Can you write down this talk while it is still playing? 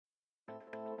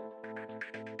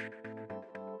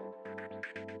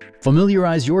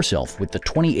Familiarize yourself with the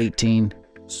 2018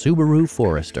 Subaru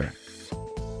Forester.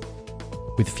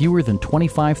 With fewer than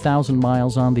 25,000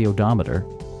 miles on the odometer,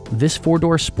 this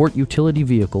four-door sport utility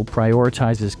vehicle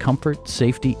prioritizes comfort,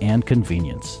 safety, and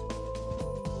convenience.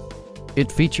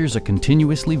 It features a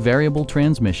continuously variable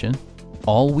transmission,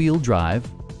 all-wheel drive,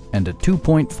 and a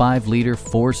 2.5-liter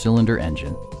four-cylinder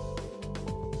engine.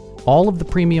 All of the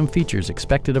premium features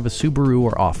expected of a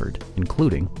Subaru are offered,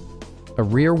 including a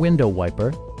rear window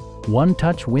wiper,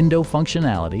 one-touch window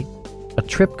functionality, a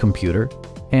trip computer,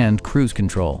 and cruise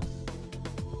control.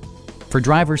 For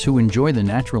drivers who enjoy the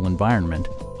natural environment,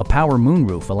 a power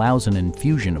moonroof allows an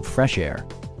infusion of fresh air.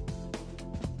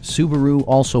 Subaru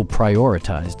also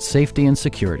prioritized safety and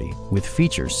security with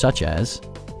features such as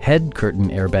head curtain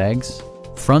airbags,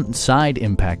 front and side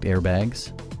impact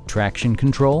airbags, traction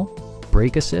control,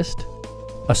 brake assist,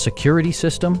 a security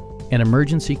system, an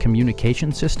emergency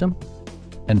communication system,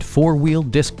 and four-wheel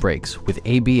disc brakes with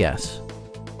ABS.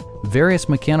 Various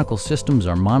mechanical systems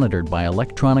are monitored by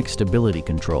electronic stability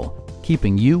control,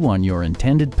 keeping you on your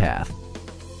intended path.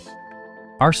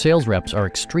 Our sales reps are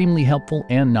extremely helpful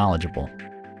and knowledgeable.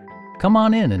 Come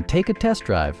on in and take a test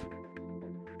drive.